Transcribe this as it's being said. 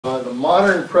The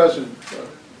modern president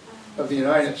of the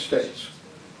United States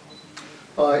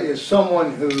is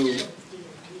someone who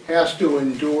has to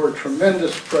endure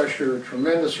tremendous pressure,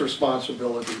 tremendous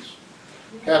responsibilities,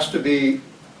 has to be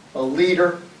a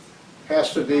leader,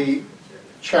 has to be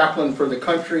chaplain for the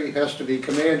country, has to be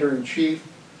commander-in-chief,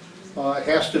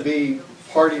 has to be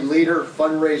party leader,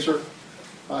 fundraiser,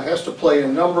 has to play a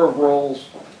number of roles,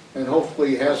 and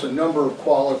hopefully has a number of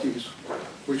qualities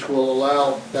which will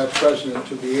allow that president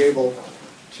to be able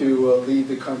to lead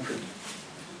the country.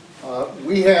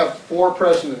 We have 4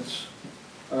 presidents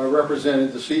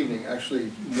represented this evening,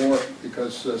 actually more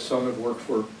because some have worked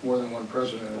for more than one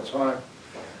president at a time.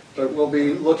 But we'll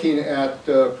be looking at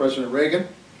President Reagan,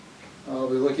 we'll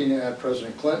be looking at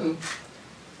President Clinton,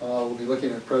 we'll be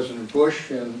looking at President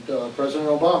Bush and President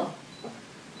Obama,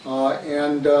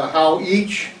 and how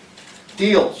each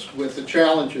deals with the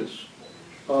challenges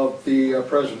of the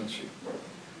presidency.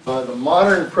 The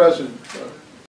modern president